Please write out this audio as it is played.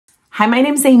Hi, my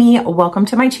name's Amy. Welcome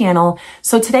to my channel.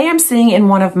 So today I'm sitting in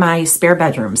one of my spare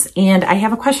bedrooms and I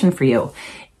have a question for you.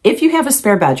 If you have a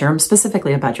spare bedroom,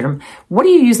 specifically a bedroom, what do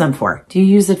you use them for? Do you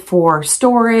use it for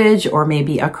storage or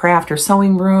maybe a craft or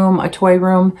sewing room, a toy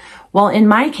room? Well, in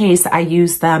my case, I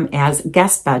use them as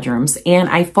guest bedrooms and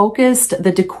I focused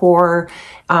the decor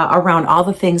around all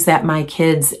the things that my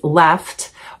kids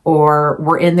left or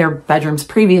were in their bedrooms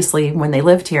previously when they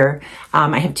lived here.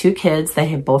 I have two kids.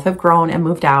 They both have grown and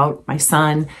moved out. My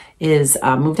son is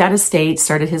moved out of state,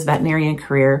 started his veterinarian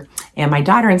career, and my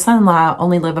daughter and son-in-law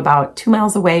only live about 2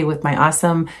 miles away with my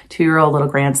awesome 2-year-old little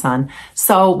grandson.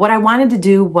 So what I wanted to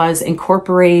do was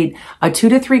incorporate a 2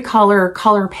 to 3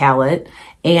 color palette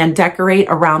and decorate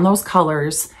around those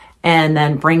colors, and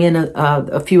then bring in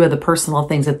a few of the personal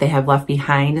things that they have left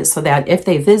behind so that if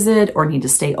they visit or need to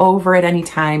stay over at any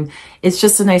time, it's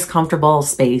just a nice, comfortable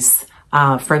space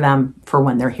for them for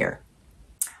when they're here.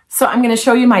 So I'm going to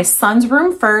show you my son's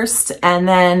room first, and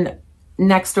then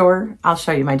next door, I'll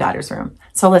show you my daughter's room.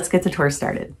 So let's get the tour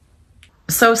started.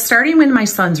 So starting with my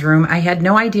son's room, I had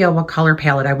no idea what color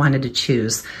palette I wanted to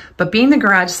choose, but being the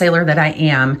garage sailor that I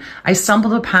am, I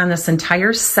stumbled upon this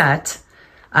entire set.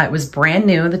 It was brand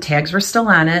new. The tags were still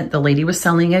on it. The lady was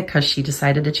selling it because she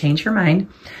decided to change her mind.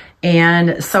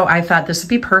 And so I thought this would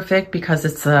be perfect because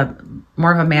it's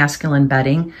more of a masculine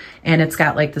bedding, and it's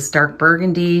got like this dark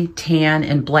burgundy, tan,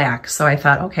 and black. So I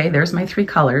thought, okay, there's my 3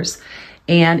 colors.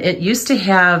 And it used to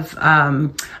have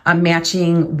a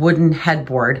matching wooden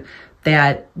headboard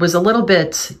that was a little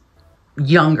bit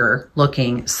younger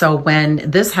looking. So when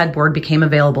this headboard became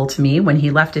available to me, when he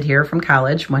left it here from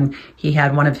college, when he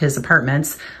had one of his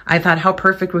apartments, I thought, how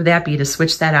perfect would that be to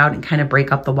switch that out and kind of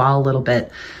break up the wall a little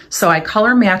bit. So I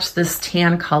color matched this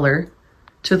tan color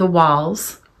to the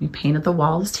walls. We painted the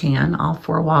walls tan, all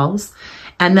 4 walls.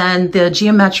 And then the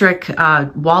geometric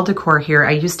wall decor here,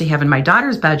 I used to have in my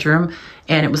daughter's bedroom,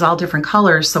 and it was all different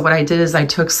colors. So what I did is I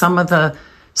took some of the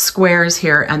squares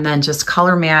here and then just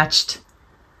color matched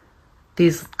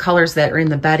these colors that are in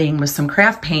the bedding with some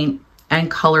craft paint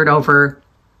and colored over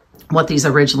what these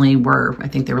originally were. I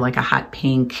think they were like a hot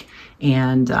pink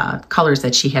and colors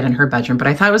that she had in her bedroom. But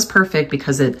I thought it was perfect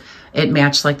because it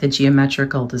matched like the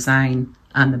geometrical design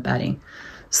on the bedding.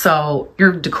 So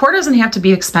your decor doesn't have to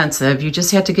be expensive. You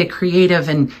just have to get creative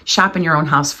and shop in your own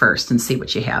house first and see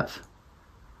what you have.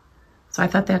 So I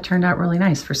thought that turned out really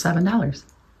nice for $7.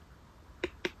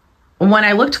 When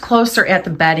I looked closer at the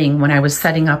bedding, when I was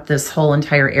setting up this whole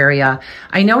entire area,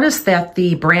 I noticed that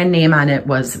the brand name on it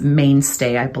was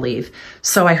Mainstay, I believe.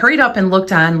 So I hurried up and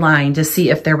looked online to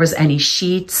see if there was any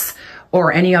sheets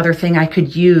or any other thing I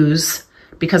could use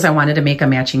because I wanted to make a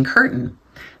matching curtain.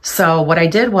 So what I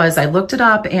did was I looked it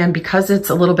up, and because it's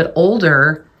a little bit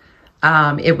older,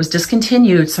 it was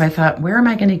discontinued. So I thought, where am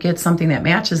I going to get something that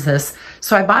matches this?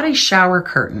 So I bought a shower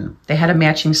curtain. They had a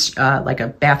matching, like a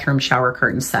bathroom shower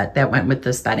curtain set that went with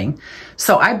this bedding.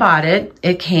 So I bought it.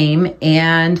 It came,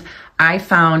 and I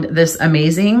found this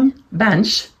amazing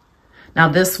bench. Now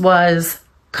this was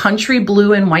country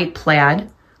blue and white plaid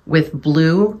with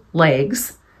blue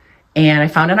legs. And I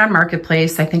found it on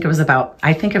Marketplace. I think it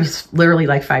was literally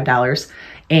like $5.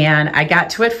 And I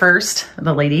got to it first.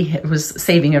 The lady was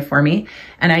saving it for me.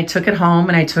 And I took it home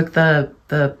and I took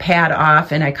the pad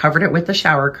off and I covered it with the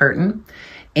shower curtain.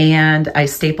 And I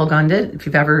staple gunned it. If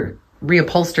you've ever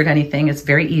reupholstered anything, it's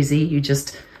very easy. You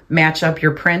just match up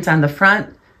your print on the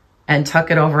front and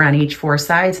tuck it over on each 4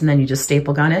 sides. And then you just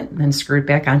staple gun it and then screw it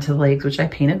back onto the legs, which I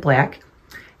painted black.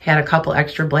 Had a couple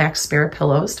extra black spare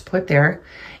pillows to put there.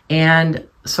 And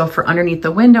so for underneath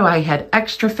the window, I had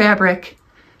extra fabric.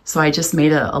 So I just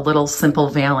made a little simple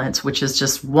valance, which is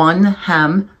just 1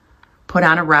 hem put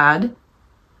on a rod,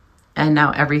 and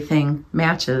now everything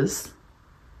matches.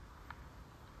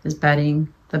 His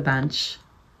bedding, the bench,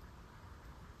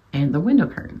 and the window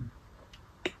curtain.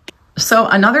 So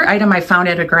another item I found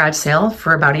at a garage sale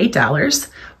for about $8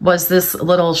 was this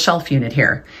little shelf unit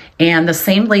here. And the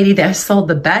same lady that sold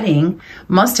the bedding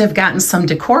must have gotten some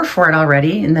decor for it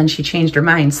already, and then she changed her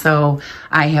mind. So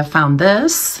I have found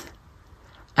this.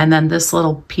 And then this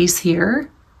little piece here.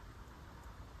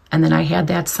 And then I had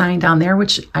that sign down there,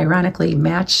 which ironically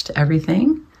matched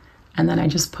everything. And then I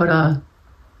just put a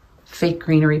fake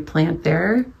greenery plant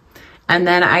there. And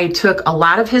then I took a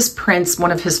lot of his prints.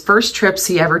 One of his first trips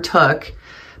he ever took,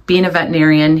 being a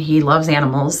veterinarian, he loves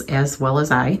animals as well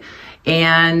as I.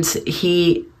 And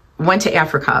he went to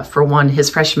Africa for his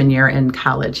freshman year in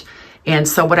college. And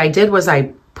so what I did was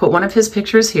I put one of his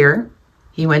pictures here.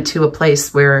 He went to a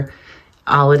place where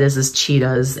all it is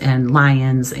cheetahs and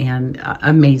lions, and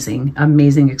amazing,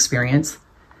 amazing experience.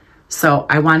 So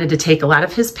I wanted to take a lot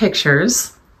of his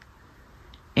pictures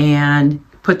and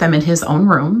put them in his own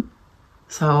room.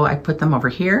 So I put them over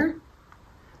here,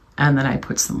 and then I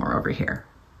put some more over here.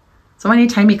 So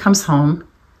anytime he comes home,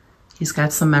 he's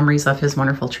got some memories of his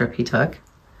wonderful trip he took.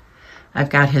 I've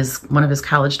got one of his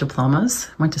college diplomas.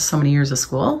 Went to so many years of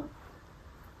school.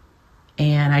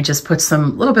 And I just put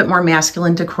some little bit more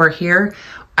masculine decor here.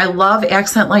 I love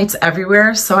accent lights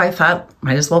everywhere, so I thought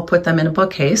might as well put them in a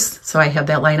bookcase. So I have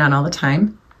that light on all the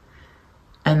time.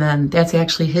 And then that's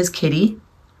actually his kitty,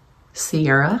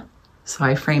 Sierra. So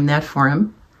I framed that for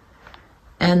him.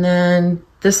 And then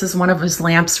this is one of his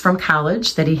lamps from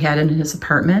college that he had in his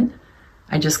apartment.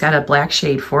 I just got a black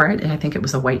shade for it, and I think it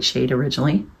was a white shade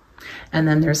originally. And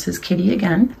then there's his kitty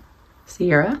again,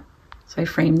 Sierra. So I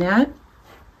framed that.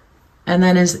 And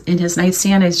then in his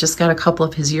nightstand, he's just got a couple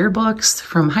of his yearbooks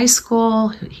from high school.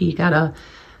 He got a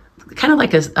kind of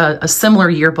like a similar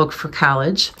yearbook for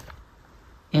college.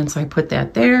 And so I put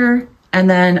that there. And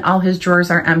then all his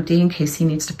drawers are empty in case he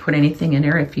needs to put anything in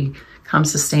there if he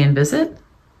comes to stay and visit.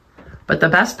 But the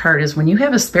best part is when you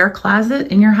have a spare closet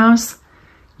in your house,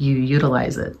 you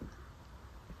utilize it.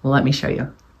 Well, let me show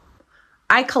you.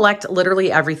 I collect literally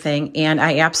everything, and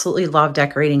I absolutely love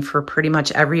decorating for pretty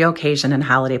much every occasion and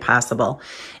holiday possible.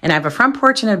 And I have a front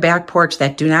porch and a back porch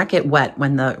that do not get wet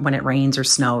when it rains or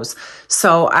snows.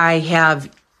 So I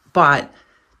have bought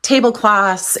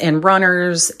tablecloths and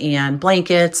runners and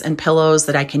blankets and pillows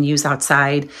that I can use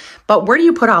outside. But where do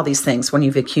you put all these things when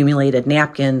you've accumulated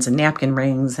napkins and napkin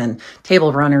rings and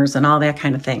table runners and all that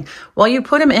kind of thing? Well, you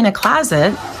put them in a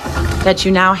closet that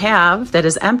you now have that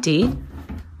is empty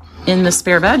in the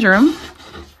spare bedroom.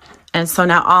 And so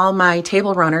now all my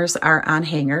table runners are on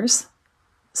hangers.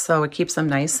 So it keeps them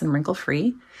nice and wrinkle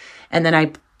free. And then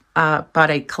I bought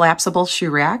a collapsible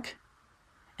shoe rack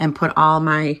and put all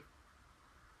my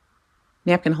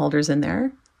napkin holders in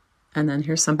there. And then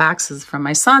here's some boxes from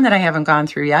my son that I haven't gone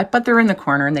through yet, but they're in the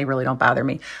corner and they really don't bother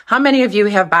me. How many of you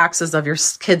have boxes of your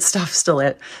kids' stuff still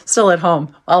at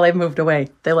home while they've moved away?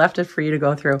 They left it for you to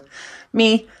go through.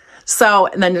 Me. So,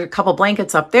 and then a couple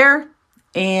blankets up there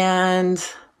and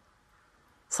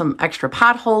some extra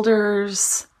pot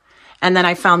holders. And then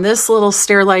I found this little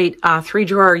Stairlight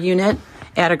 3-drawer unit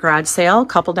at a garage sale,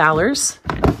 couple dollars.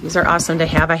 These are awesome to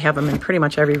have. I have them in pretty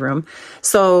much every room.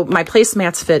 So my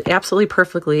placemats fit absolutely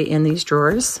perfectly in these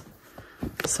drawers.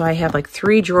 So I have like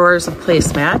 3 drawers of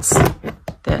placemats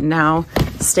that now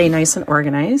stay nice and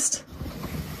organized.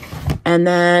 And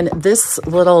then this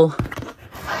little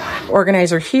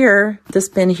organizer here, this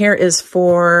bin here is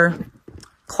for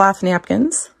cloth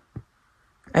napkins.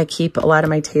 I keep a lot of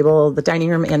my table, the dining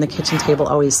room and the kitchen table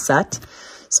always set.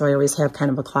 So I always have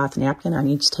kind of a cloth napkin on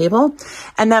each table.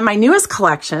 And then my newest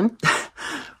collection,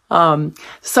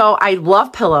 so I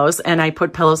love pillows, and I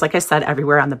put pillows, like I said,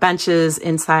 everywhere on the benches,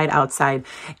 inside, outside.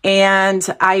 And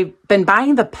I've been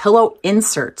buying the pillow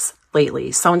inserts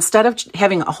lately. So instead of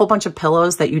having a whole bunch of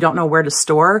pillows that you don't know where to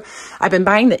store, I've been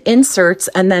buying the inserts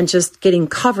and then just getting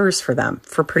covers for them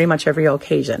for pretty much every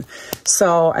occasion.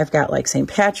 So I've got like St.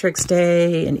 Patrick's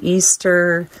Day and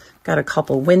Easter, got a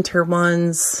couple winter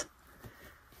ones,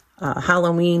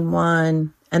 Halloween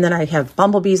one, and then I have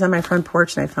bumblebees on my front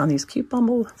porch, and I found these cute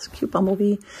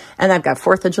bumblebee, and I've got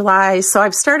 4th of July. So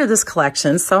I've started this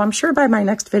collection, so I'm sure by my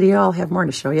next video I'll have more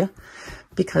to show you,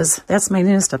 because that's my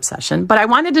newest obsession. But I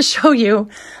wanted to show you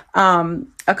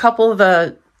a couple of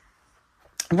the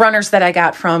runners that I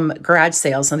got from garage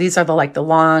sales. And these are the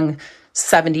long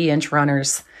 70-inch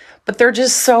runners, but they're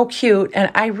just so cute.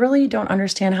 And I really don't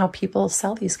understand how people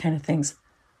sell these kind of things.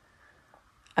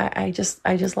 I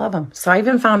just love them. So I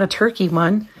even found a turkey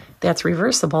one that's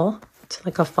reversible to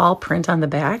like a fall print on the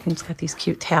back, and it's got these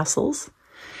cute tassels.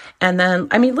 And then,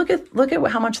 I mean, look at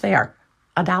how much they are.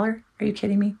 $1? Are you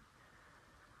kidding me?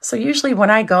 So usually when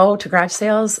I go to garage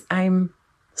sales, I'm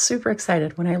super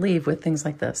excited when I leave with things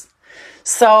like this.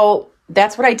 So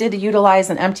that's what I did to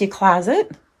utilize an empty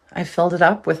closet. I filled it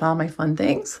up with all my fun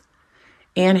things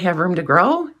and have room to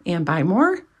grow and buy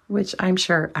more, which I'm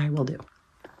sure I will do.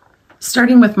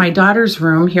 Starting with my daughter's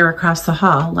room here across the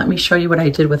hall, let me show you what I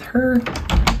did with her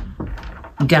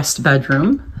guest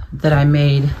bedroom that I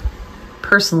made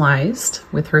personalized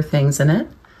with her things in it.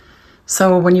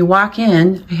 So when you walk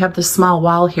in, I have this small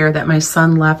wall here that my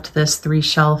son left this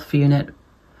 3-shelf unit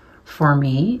for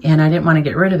me, and I didn't want to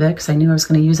get rid of it because I knew I was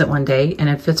going to use it one day, and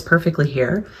it fits perfectly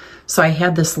here. So I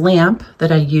had this lamp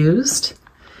that I used,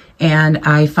 and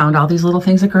I found all these little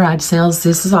things at garage sales.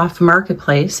 This is off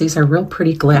Marketplace. These are real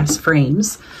pretty glass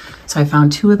frames. So I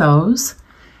found 2 of those,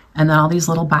 and then all these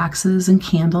little boxes and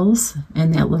candles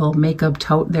and that little makeup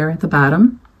tote there at the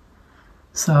bottom.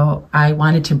 So I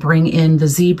wanted to bring in the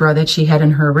zebra that she had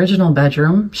in her original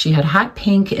bedroom. She had hot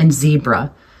pink and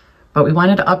zebra, but we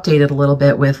wanted to update it a little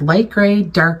bit with light gray,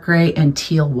 dark gray, and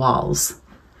teal walls.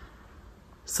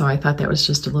 So I thought that was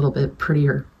just a little bit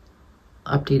prettier,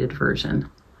 updated version.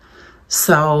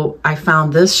 So I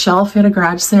found this shelf at a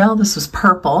garage sale. This was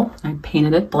purple. I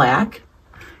painted it black.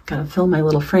 Got to fill my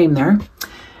little frame there.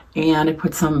 And I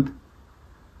put some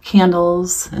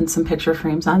candles and some picture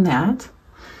frames on that.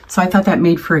 So I thought that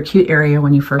made for a cute area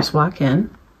when you first walk in.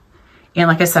 And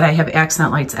like I said, I have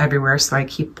accent lights everywhere, so I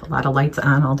keep a lot of lights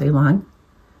on all day long.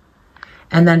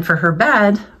 And then for her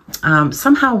bed,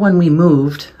 somehow when we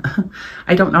moved,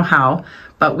 I don't know how,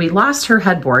 but we lost her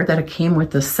headboard that it came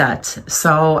with the set.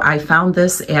 So I found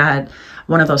this at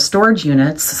one of those storage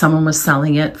units. Someone was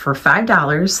selling it for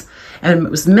 $5 and it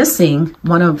was missing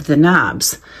one of the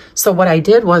knobs. So what I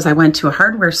did was I went to a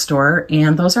hardware store,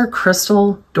 and those are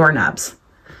crystal doorknobs.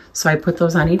 So I put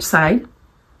those on each side.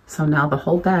 So now the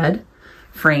whole bed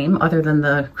frame, other than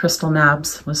the crystal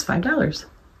knobs, was $5.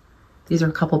 These are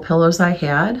a couple pillows I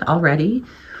had already.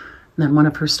 And then one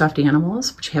of her stuffed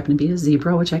animals, which happened to be a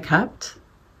zebra, which I kept.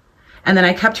 And then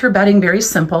I kept her bedding very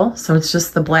simple. So it's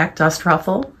just the black dust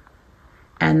ruffle.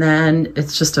 And then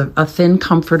it's just a thin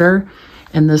comforter.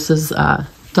 And this is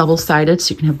double-sided,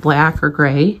 so you can have black or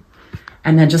gray.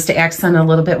 And then just to accent a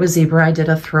little bit with zebra, I did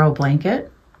a throw blanket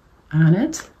on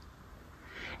it.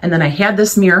 And then I had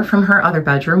this mirror from her other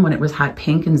bedroom when it was hot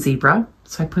pink and zebra.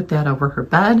 So I put that over her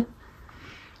bed.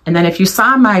 And then if you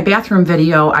saw my bathroom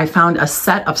video, I found a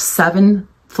set of 7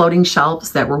 floating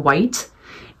shelves that were white.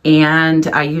 And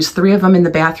I used 3 of them in the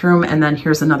bathroom. And then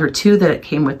here's another 2 that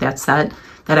came with that set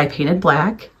that I painted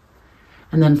black.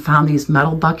 And then found these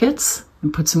metal buckets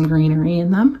and put some greenery in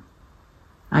them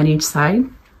on each side.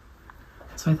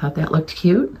 So I thought that looked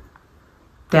cute.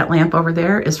 That lamp over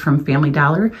there is from Family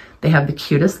Dollar. They have the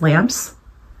cutest lamps.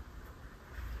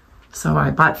 So I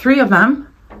bought 3 of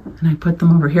them, and I put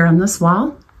them over here on this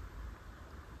wall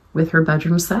with her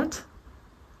bedroom set.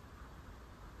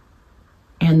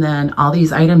 And then all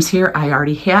these items here I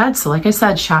already had. So like I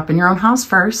said, shop in your own house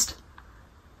first.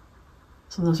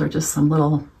 So those are just some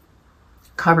little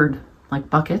covered like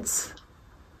buckets.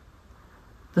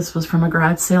 This was from a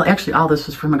garage sale. Actually, all this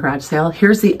was from a garage sale.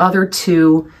 Here's the other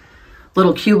 2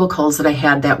 little cubicles that I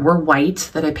had that were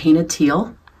white that I painted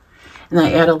teal. And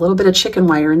I add a little bit of chicken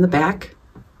wire in the back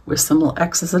with some little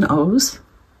X's and O's.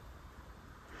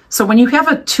 So when you have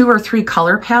a 2 or 3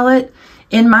 color palette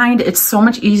in mind, it's so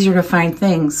much easier to find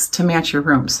things to match your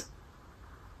rooms.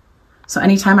 So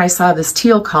anytime I saw this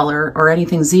teal color or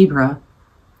anything zebra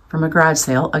from a garage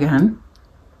sale, again,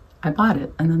 I bought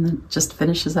it, and then it just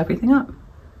finishes everything up.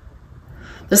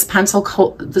 This pencil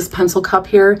cup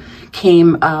here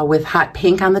came with hot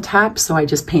pink on the top, so I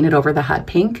just painted over the hot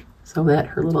pink so that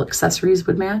her little accessories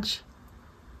would match.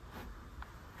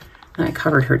 And I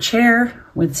covered her chair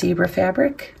with zebra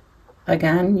fabric.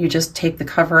 Again, you just take the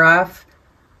cover off,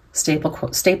 staple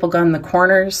gun the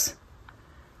corners,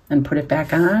 and put it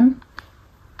back on.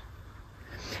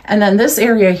 And then this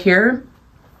area here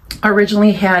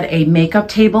originally had a makeup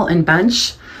table and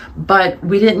bench, but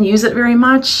we didn't use it very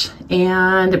much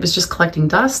and it was just collecting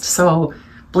dust. So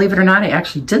believe it or not, I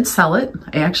actually did sell it.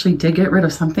 I actually did get rid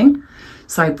of something.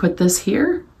 So I put this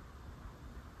here,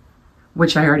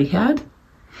 which I already had.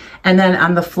 And then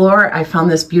on the floor, I found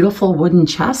this beautiful wooden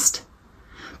chest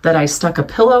that I stuck a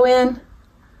pillow in,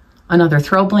 another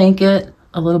throw blanket,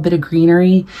 a little bit of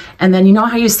greenery. And then you know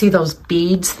how you see those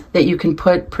beads that you can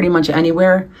put pretty much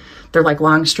anywhere? They're like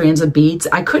long strands of beads.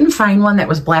 I couldn't find one that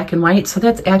was black and white, so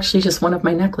that's actually just one of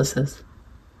my necklaces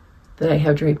that I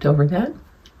have draped over that.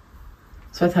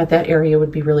 So I thought that area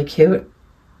would be really cute.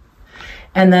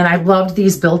 And then I loved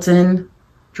these built-in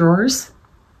drawers.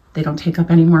 They don't take up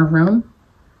any more room,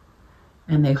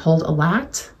 and they hold a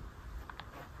lot.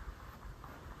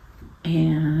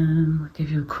 And I'll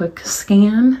give you a quick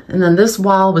scan. And then this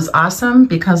wall was awesome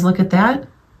because look at that.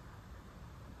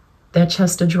 That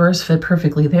chest of drawers fit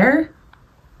perfectly there.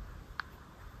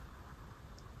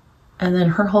 And then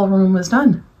her whole room was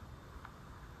done.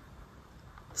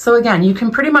 So again, you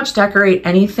can pretty much decorate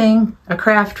anything, a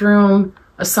craft room,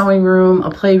 a sewing room,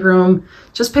 a playroom.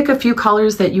 Just pick a few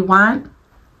colors that you want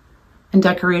and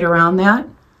decorate around that,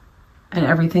 and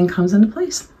everything comes into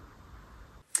place.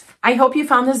 I hope you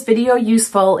found this video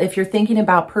useful if you're thinking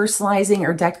about personalizing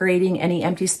or decorating any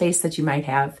empty space that you might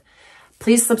have.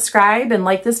 Please subscribe and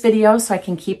like this video so I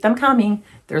can keep them coming.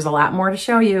 There's a lot more to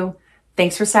show you.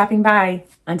 Thanks for stopping by.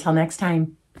 Until next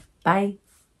time, bye.